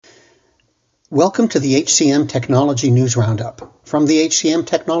Welcome to the HCM Technology News Roundup from the HCM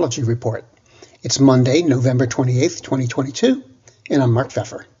Technology Report. It's Monday, November 28th, 2022, and I'm Mark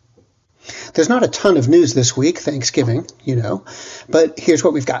Pfeffer. There's not a ton of news this week, Thanksgiving, but here's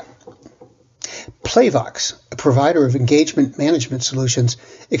what we've got. Playvox, a provider of engagement management solutions,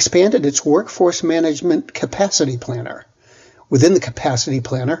 expanded its workforce management capacity planner. Within the capacity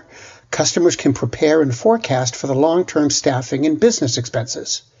planner, customers can prepare and forecast for the long-term staffing and business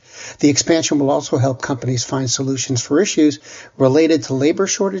expenses. The expansion will also help companies find solutions for issues related to labor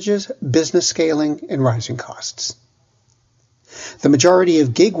shortages, business scaling, and rising costs. The majority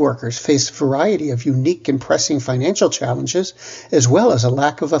of gig workers face a variety of unique and pressing financial challenges, as well as a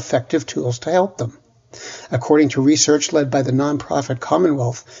lack of effective tools to help them. According to research led by the nonprofit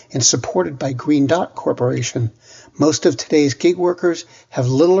Commonwealth and supported by Green Dot Corporation, most of today's gig workers have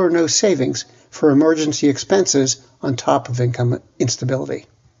little or no savings for emergency expenses on top of income instability.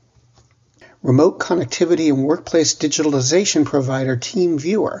 Remote connectivity and workplace digitalization provider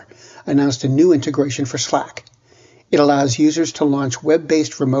TeamViewer announced a new integration for Slack. It allows users to launch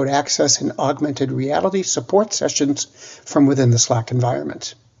web-based remote access and augmented reality support sessions from within the Slack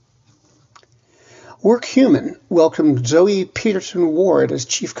environment. WorkHuman welcomed Zoe Peterson-Ward as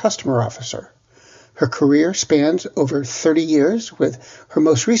Chief Customer Officer. Her career spans over 30 years, with her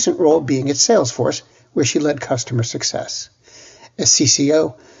most recent role being at Salesforce, where she led customer success. As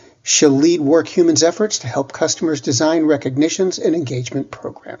CCO, she'll lead WorkHuman's efforts to help customers design recognitions and engagement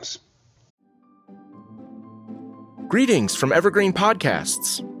programs. Greetings from Evergreen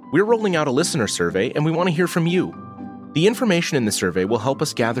Podcasts. We're rolling out a listener survey, and we want to hear from you. The information in the survey will help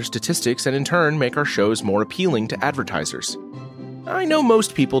us gather statistics and in turn make our shows more appealing to advertisers. I know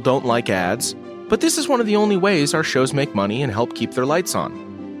most people don't like ads, but this is one of the only ways our shows make money and help keep their lights on.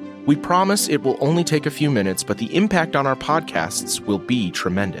 We promise it will only take a few minutes, but the impact on our podcasts will be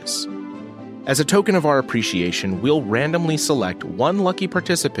tremendous. As a token of our appreciation, we'll randomly select one lucky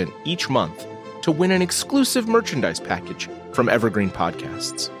participant each month to win an exclusive merchandise package from Evergreen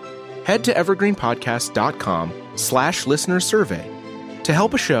Podcasts. Head to evergreenpodcast.com/listenersurvey to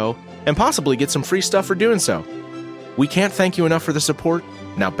help a show and possibly get some free stuff for doing so. We can't thank you enough for the support.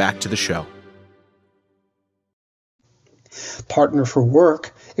 Now back to the show. Partner for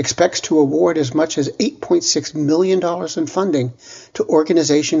Work expects to award as much as $8.6 million in funding to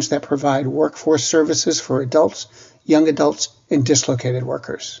organizations that provide workforce services for adults, young adults, and dislocated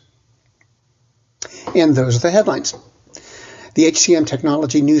workers. And those are the headlines. The HCM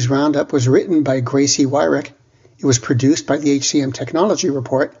Technology News Roundup was written by Gracie Wyrick. It was produced by the HCM Technology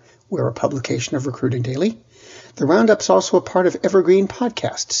Report. We're a publication of Recruiting Daily. The Roundup's also a part of Evergreen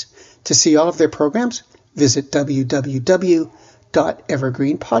Podcasts. To see all of their programs, visit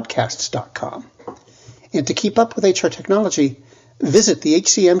www.evergreenpodcasts.com. And to keep up with HR technology, visit the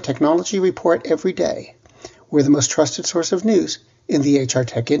HCM Technology Report every day. We're the most trusted source of news in the HR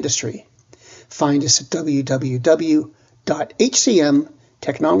tech industry. Find us at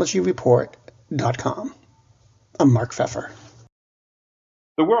www.hcmtechnologyreport.com. I'm Mark Pfeffer.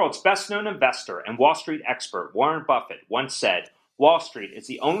 The world's best-known investor and Wall Street expert Warren Buffett once said, "Wall Street is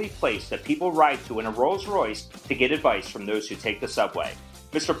the only place that people ride to in a Rolls-Royce to get advice from those who take the subway."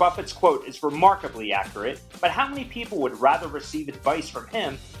 Mr. Buffett's quote is remarkably accurate, but how many people would rather receive advice from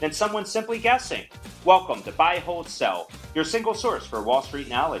him than someone simply guessing? Welcome to Buy, Hold, Sell, your single source for Wall Street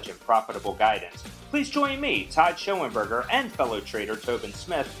knowledge and profitable guidance. Please join me, Todd Schoenberger, and fellow trader Tobin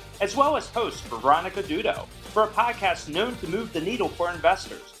Smith, as well as host Veronica Dudo, for a podcast known to move the needle for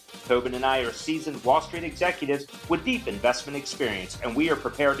investors. Tobin and I are seasoned Wall Street executives with deep investment experience, and we are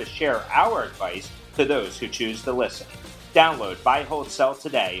prepared to share our advice to those who choose to listen. Download Buy, Hold, Sell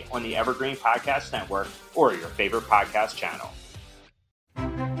today on the Evergreen Podcast Network or your favorite podcast channel.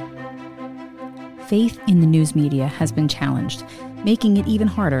 Faith in the news media has been challenged, making it even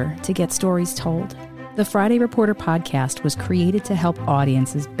harder to get stories told. The Friday Reporter podcast was created to help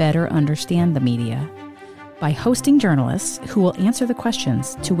audiences better understand the media by hosting journalists who will answer the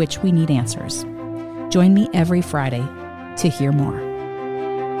questions to which we need answers. Join me every Friday to hear more.